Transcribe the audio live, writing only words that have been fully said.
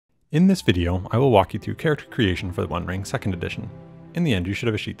In this video, I will walk you through character creation for the One Ring 2nd edition. In the end, you should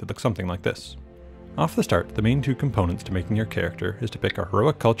have a sheet that looks something like this. Off the start, the main two components to making your character is to pick a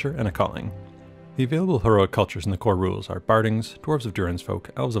heroic culture and a calling. The available heroic cultures in the core rules are Bardings, Dwarves of Durin's Folk,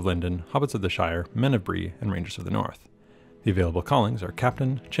 Elves of Lindon, Hobbits of the Shire, Men of Bree, and Rangers of the North. The available callings are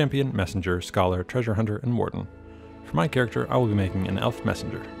Captain, Champion, Messenger, Scholar, Treasure Hunter, and Warden. For my character, I will be making an Elf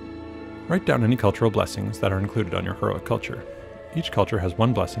Messenger. Write down any cultural blessings that are included on your heroic culture. Each culture has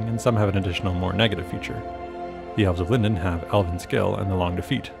one blessing, and some have an additional, more negative feature. The Elves of Lindon have Elven Skill and the Long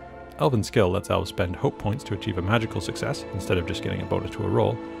Defeat. Elven Skill lets elves spend hope points to achieve a magical success, instead of just getting a bonus to a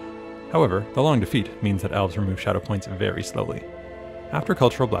roll. However, the Long Defeat means that elves remove shadow points very slowly. After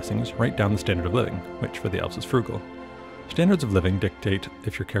cultural blessings, write down the Standard of Living, which for the elves is Frugal. Standards of Living dictate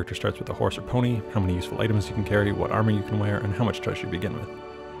if your character starts with a horse or pony, how many useful items you can carry, what armor you can wear, and how much treasure you begin with.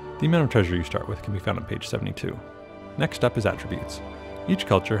 The amount of treasure you start with can be found on page 72. Next up is attributes. Each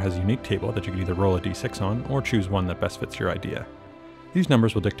culture has a unique table that you can either roll a d6 on, or choose one that best fits your idea. These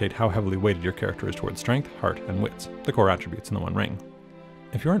numbers will dictate how heavily weighted your character is towards strength, heart, and wits, the core attributes in the One Ring.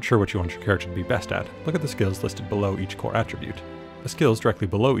 If you aren't sure what you want your character to be best at, look at the skills listed below each core attribute. The skills directly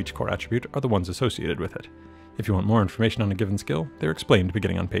below each core attribute are the ones associated with it. If you want more information on a given skill, they are explained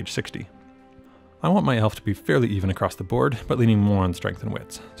beginning on page 60. I want my elf to be fairly even across the board, but leaning more on strength and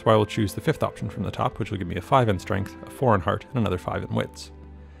wits, so I will choose the 5th option from the top, which will give me a 5 in strength, a 4 in heart, and another 5 in wits.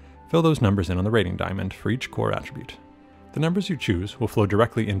 Fill those numbers in on the rating diamond for each core attribute. The numbers you choose will flow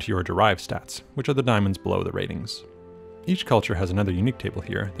directly into your derived stats, which are the diamonds below the ratings. Each culture has another unique table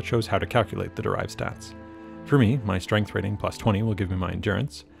here that shows how to calculate the derived stats. For me, my strength rating plus 20 will give me my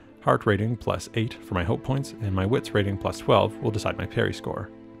endurance, heart rating plus 8 for my hope points, and my wits rating plus 12 will decide my parry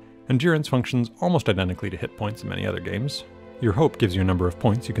score. Endurance functions almost identically to hit points in many other games. Your hope gives you a number of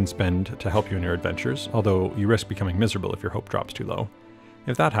points you can spend to help you in your adventures, although you risk becoming miserable if your hope drops too low.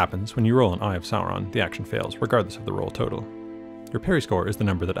 If that happens, when you roll an Eye of Sauron, the action fails, regardless of the roll total. Your parry score is the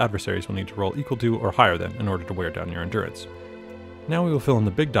number that adversaries will need to roll equal to or higher than in order to wear down your endurance. Now we will fill in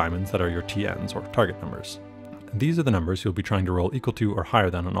the big diamonds that are your TNs, or target numbers. These are the numbers you'll be trying to roll equal to or higher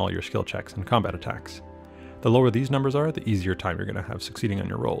than on all your skill checks and combat attacks. The lower these numbers are, the easier time you're going to have succeeding on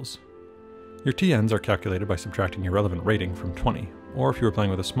your rolls. Your TNs are calculated by subtracting your relevant rating from 20, or if you are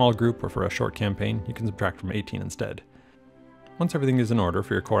playing with a small group or for a short campaign, you can subtract from 18 instead. Once everything is in order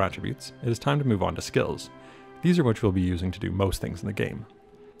for your core attributes, it is time to move on to skills. These are what we'll be using to do most things in the game.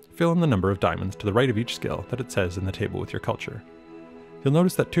 Fill in the number of diamonds to the right of each skill that it says in the table with your culture. You'll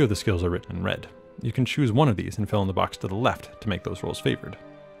notice that 2 of the skills are written in red. You can choose one of these and fill in the box to the left to make those rolls favored.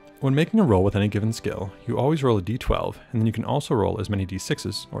 When making a roll with any given skill, you always roll a d12, and then you can also roll as many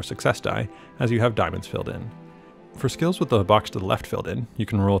d6s, or success die, as you have diamonds filled in. For skills with the box to the left filled in, you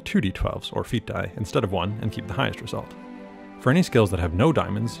can roll 2 d12s, or feat die, instead of 1, and keep the highest result. For any skills that have no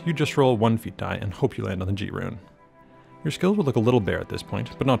diamonds, you just roll 1 feat die and hope you land on the G rune. Your skills will look a little bare at this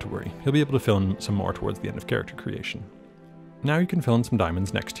point, but not to worry, you'll be able to fill in some more towards the end of character creation. Now you can fill in some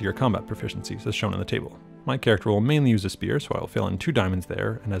diamonds next to your combat proficiencies as shown in the table. My character will mainly use a spear, so I will fill in 2 diamonds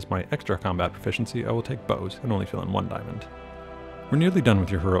there, and as my extra combat proficiency, I will take bows and only fill in 1 diamond. We're nearly done with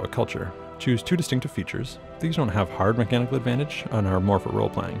your heroic culture. Choose 2 distinctive features. These don't have hard mechanical advantage and are more for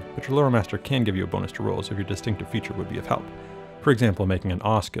role-playing, but your lore master can give you a bonus to rolls if your distinctive feature would be of help. For example, making an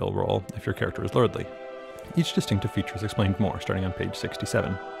Awe skill roll if your character is lordly. Each distinctive feature is explained more, starting on page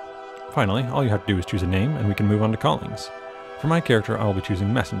 67. Finally, all you have to do is choose a name, and we can move on to callings. For my character, I will be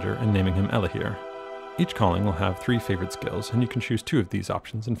choosing Messenger and naming him Elahir. Each calling will have 3 favored skills, and you can choose 2 of these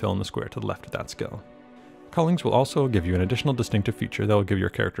options and fill in the square to the left of that skill. Callings will also give you an additional distinctive feature that will give your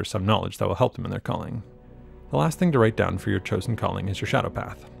character some knowledge that will help them in their calling. The last thing to write down for your chosen calling is your Shadow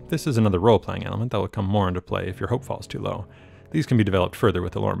Path. This is another role-playing element that will come more into play if your hope falls too low. These can be developed further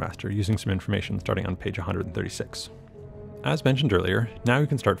with the Lore Master, using some information starting on page 136. As mentioned earlier, now you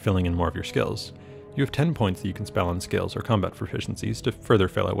can start filling in more of your skills. You have 10 points that you can spell on skills or combat proficiencies to further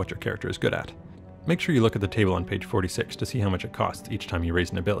fill out what your character is good at. Make sure you look at the table on page 46 to see how much it costs each time you raise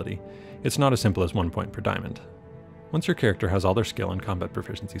an ability. It's not as simple as 1 point per diamond. Once your character has all their skill and combat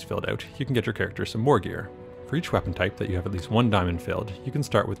proficiencies filled out, you can get your character some war gear. For each weapon type that you have at least 1 diamond filled, you can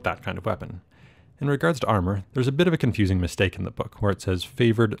start with that kind of weapon. In regards to armor, there's a bit of a confusing mistake in the book where it says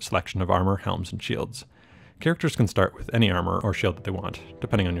favored selection of armor, helms, and shields. Characters can start with any armor or shield that they want,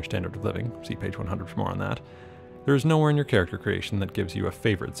 depending on your standard of living. See page 100 for more on that. There is nowhere in your character creation that gives you a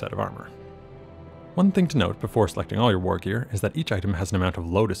favored set of armor. One thing to note before selecting all your war gear is that each item has an amount of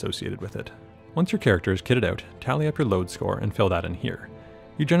load associated with it. Once your character is kitted out, tally up your load score and fill that in here.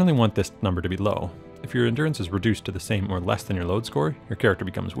 You generally want this number to be low. If your endurance is reduced to the same or less than your load score, your character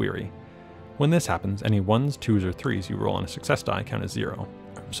becomes weary. When this happens, any 1s, 2s, or 3s you roll on a success die count as 0.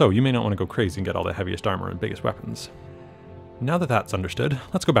 so you may not want to go crazy and get all the heaviest armor and biggest weapons. Now that that's understood,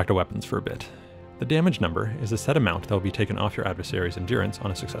 let's go back to weapons for a bit. The damage number is a set amount that will be taken off your adversary's endurance on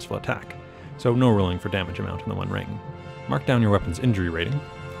a successful attack, so no ruling for damage amount in the One Ring. Mark down your weapon's injury rating.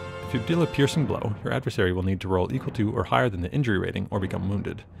 If you deal a piercing blow, your adversary will need to roll equal to or higher than the injury rating or become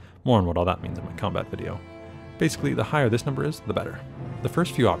wounded. More on what all that means in my combat video. Basically, the higher this number is, the better. The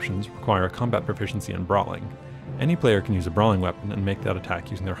first few options require a combat proficiency in brawling. Any player can use a brawling weapon and make that attack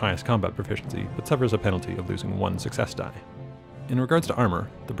using their highest combat proficiency, but suffers a penalty of losing 1 success die. In regards to armor,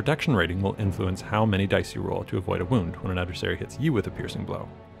 the protection rating will influence how many dice you roll to avoid a wound when an adversary hits you with a piercing blow.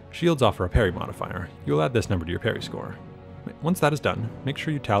 Shields offer a parry modifier. You'll add this number to your parry score. Once that is done, make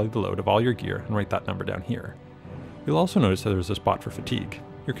sure you tally the load of all your gear and write that number down here. You'll also notice that there's a spot for fatigue.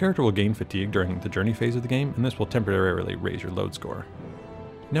 Your character will gain fatigue during the journey phase of the game, and this will temporarily raise your load score.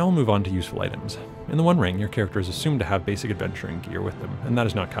 Now we'll move on to useful items. In the One Ring, your character is assumed to have basic adventuring gear with them, and that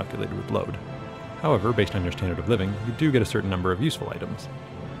is not calculated with load. However, based on your standard of living, you do get a certain number of useful items.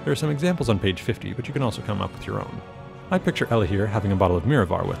 There are some examples on page 50, but you can also come up with your own. I picture Elahir having a bottle of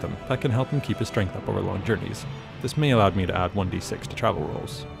Miravar with him that can help him keep his strength up over long journeys. This may allow me to add 1d6 to travel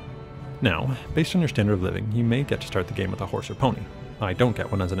rolls. Now, based on your standard of living, you may get to start the game with a horse or pony. I don't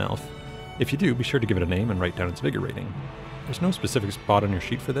get one as an elf. If you do, be sure to give it a name and write down its vigor rating. There's no specific spot on your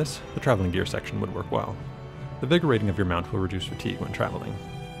sheet for this, the traveling gear section would work well. The vigor rating of your mount will reduce fatigue when traveling.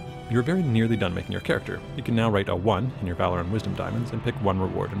 You're very nearly done making your character. You can now write a 1 in your Valor and Wisdom diamonds and pick 1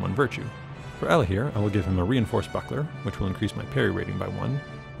 reward and 1 virtue. For Elahir, I will give him a reinforced buckler, which will increase my parry rating by 1,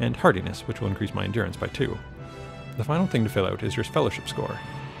 and hardiness, which will increase my endurance by 2. The final thing to fill out is your fellowship score.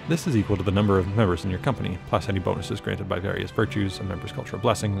 This is equal to the number of members in your company, plus any bonuses granted by various virtues, a member's cultural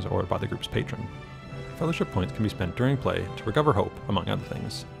blessings, or by the group's patron. Fellowship points can be spent during play to recover hope, among other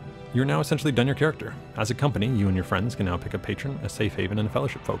things. You're now essentially done your character. As a company, you and your friends can now pick a patron, a safe haven, and a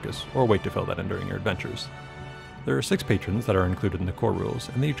fellowship focus, or wait to fill that in during your adventures. There are 6 patrons that are included in the core rules,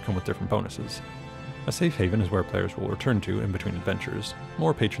 and they each come with different bonuses. A safe haven is where players will return to in between adventures.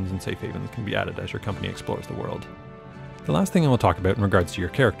 More patrons and safe havens can be added as your company explores the world. The last thing I will talk about in regards to your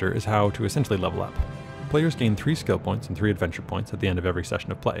character is how to essentially level up. Players gain 3 skill points and 3 adventure points at the end of every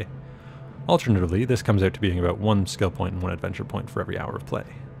session of play. Alternatively, this comes out to being about 1 skill point and 1 adventure point for every hour of play.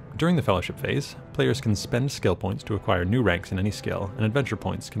 During the fellowship phase, players can spend skill points to acquire new ranks in any skill, and adventure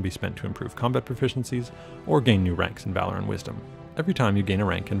points can be spent to improve combat proficiencies or gain new ranks in Valor and Wisdom. Every time you gain a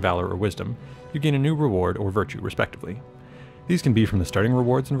rank in Valor or Wisdom, you gain a new reward or virtue respectively. These can be from the starting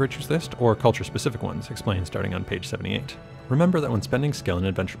rewards and virtues list, or culture-specific ones, explained starting on page 78. Remember that when spending skill and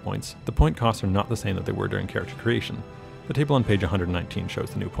adventure points, the point costs are not the same that they were during character creation. The table on page 119 shows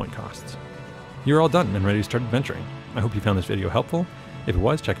the new point costs. You're all done and ready to start adventuring. I hope you found this video helpful. If it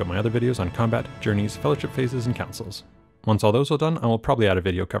was, check out my other videos on combat, journeys, fellowship phases, and councils. Once all those are done, I will probably add a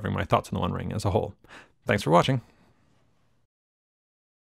video covering my thoughts on the One Ring as a whole. Thanks for watching!